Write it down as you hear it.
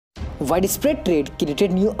Widespread trade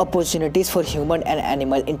created new opportunities for human and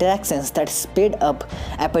animal interactions that sped up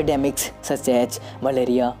epidemics such as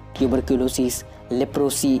malaria, tuberculosis,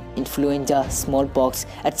 leprosy, influenza, smallpox,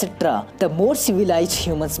 etc. The more civilized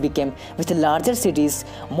humans became, with larger cities,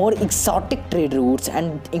 more exotic trade routes,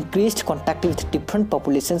 and increased contact with different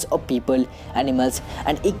populations of people, animals,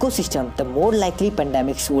 and ecosystems, the more likely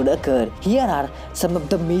pandemics would occur. Here are some of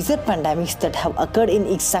the major pandemics that have occurred in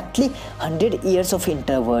exactly 100 years of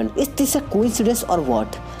interval. Is this a coincidence or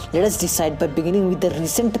what? Let us decide by beginning with the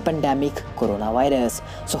recent pandemic, coronavirus.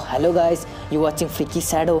 So hello guys, you're watching Freaky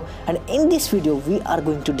Shadow, and in this video we are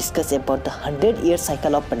going to discuss about the 100-year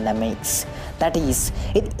cycle of pandemics. That is,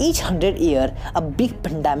 in each 100 year, a big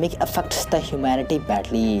pandemic affects the humanity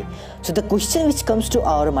badly. So the question which comes to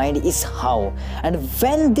our mind is how and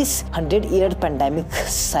when this 100-year pandemic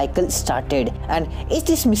cycle started, and is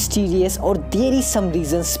this mysterious or there is some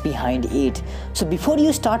reasons behind it. So before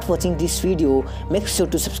you start watching this video, make sure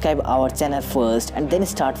to subscribe our channel first and then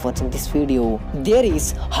start watching this video. There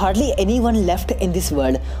is hardly anyone left in this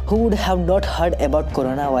world who would have not heard about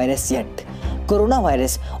coronavirus yet.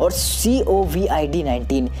 Coronavirus or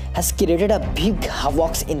COVID-19 has created a big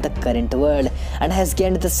havoc in the current world and has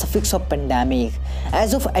gained the suffix of pandemic.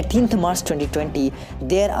 As of 18th March 2020,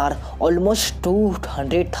 there are almost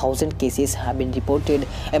 200,000 cases have been reported,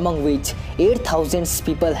 among which 8,000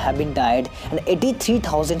 people have been died and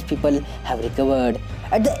 83,000 people have recovered.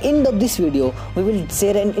 At the end of this video, we will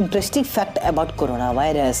share an interesting fact about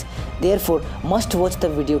coronavirus. Therefore, must watch the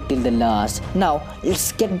video till the last. Now,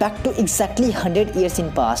 let's get back to exactly 100 years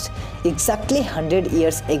in past. Exactly 100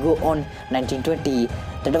 years ago on 1920,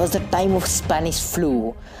 that was the time of Spanish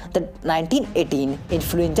flu. The 1918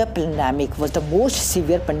 influenza pandemic was the most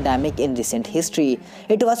severe pandemic in recent history.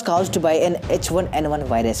 It was caused by an H1N1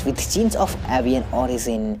 virus with genes of avian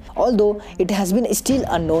origin. Although it has been still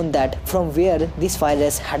unknown that from where this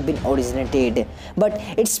virus had been originated, but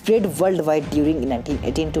it spread worldwide during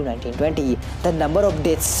 1918 to 1920. The number of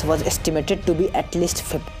deaths was estimated to be at least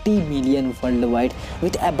 50 million worldwide,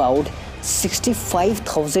 with about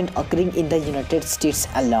 65,000 occurring in the United States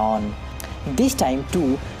alone. This time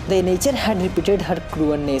too, the nature had repeated her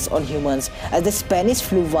cruelness on humans, as the Spanish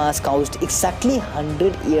flu was caused exactly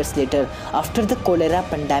 100 years later after the cholera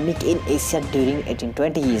pandemic in Asia during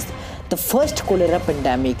 1820s. The first cholera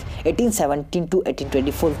pandemic, 1817 to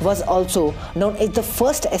 1824, was also known as the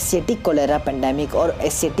first Asiatic cholera pandemic or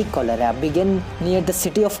Asiatic cholera, began near the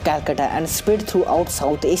city of Calcutta and spread throughout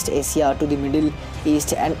Southeast Asia to the Middle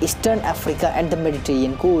East and Eastern Africa and the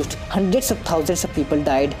Mediterranean coast. Hundreds of thousands of people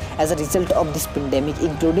died as a result of this pandemic,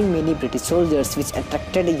 including many British soldiers, which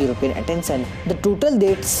attracted European attention. The total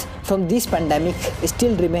deaths from this pandemic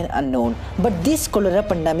still remain unknown, but this cholera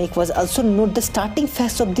pandemic was also not the starting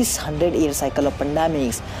phase of this 100-year cycle of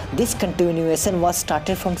pandemics. This continuation was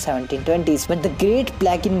started from 1720s when the Great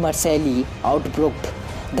Plague in Marseille outbroke.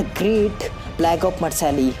 The Great Plague of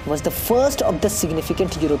Marseille was the first of the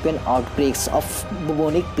significant European outbreaks of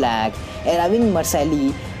bubonic plague, arriving in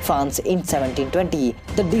Marseille, France in 1720.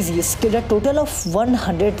 The disease killed a total of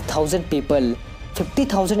 100,000 people,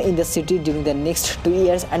 50,000 in the city during the next 2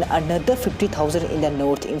 years and another 50,000 in the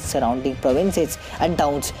north in surrounding provinces and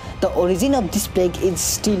towns. The origin of this plague is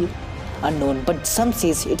still unknown, but some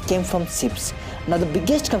says it came from ships. Now the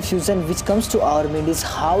biggest confusion which comes to our mind is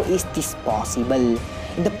how is this possible?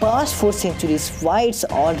 In the past 4 centuries, why it's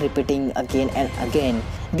all repeating again and again?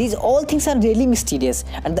 These all things are really mysterious,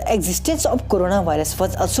 and the existence of coronavirus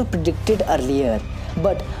was also predicted earlier.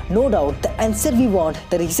 But no doubt the answer we want,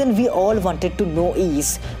 the reason we all wanted to know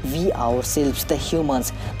is we ourselves, the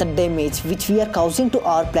humans, the damage which we are causing to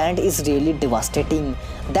our planet is really devastating.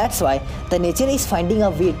 That's why the nature is finding a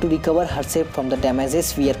way to recover herself from the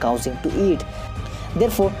damages we are causing to it.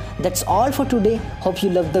 Therefore, that's all for today. Hope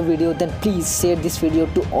you loved the video. Then please share this video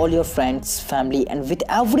to all your friends, family and with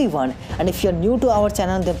everyone. And if you're new to our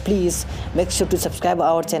channel, then please make sure to subscribe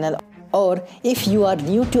our channel. Or if you are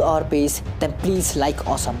new to our page, then please like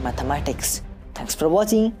Awesome Mathematics. Thanks for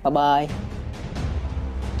watching. Bye bye.